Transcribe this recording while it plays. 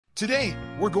Today,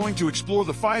 we're going to explore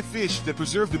the 5 fish that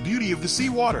preserve the beauty of the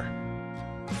seawater.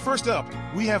 First up,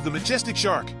 we have the majestic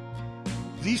shark.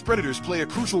 These predators play a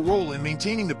crucial role in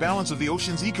maintaining the balance of the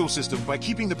ocean's ecosystem by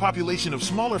keeping the population of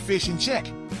smaller fish in check.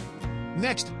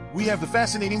 Next, we have the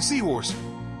fascinating seahorse.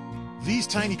 These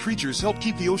tiny creatures help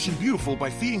keep the ocean beautiful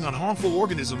by feeding on harmful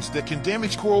organisms that can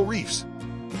damage coral reefs.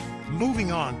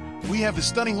 Moving on, we have the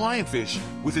stunning lionfish.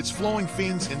 With its flowing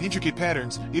fins and intricate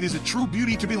patterns, it is a true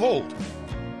beauty to behold.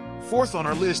 Fourth on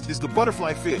our list is the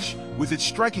butterflyfish. With its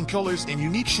striking colors and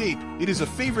unique shape, it is a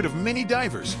favorite of many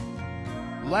divers.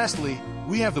 Lastly,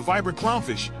 we have the vibrant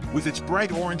clownfish. With its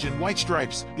bright orange and white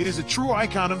stripes, it is a true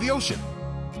icon of the ocean.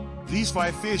 These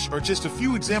 5 fish are just a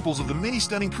few examples of the many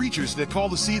stunning creatures that call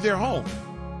the sea their home.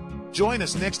 Join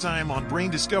us next time on Brain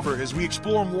Discover as we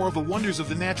explore more of the wonders of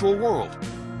the natural world.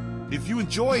 If you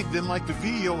enjoyed, then like the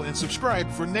video and subscribe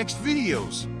for next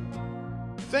videos.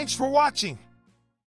 Thanks for watching.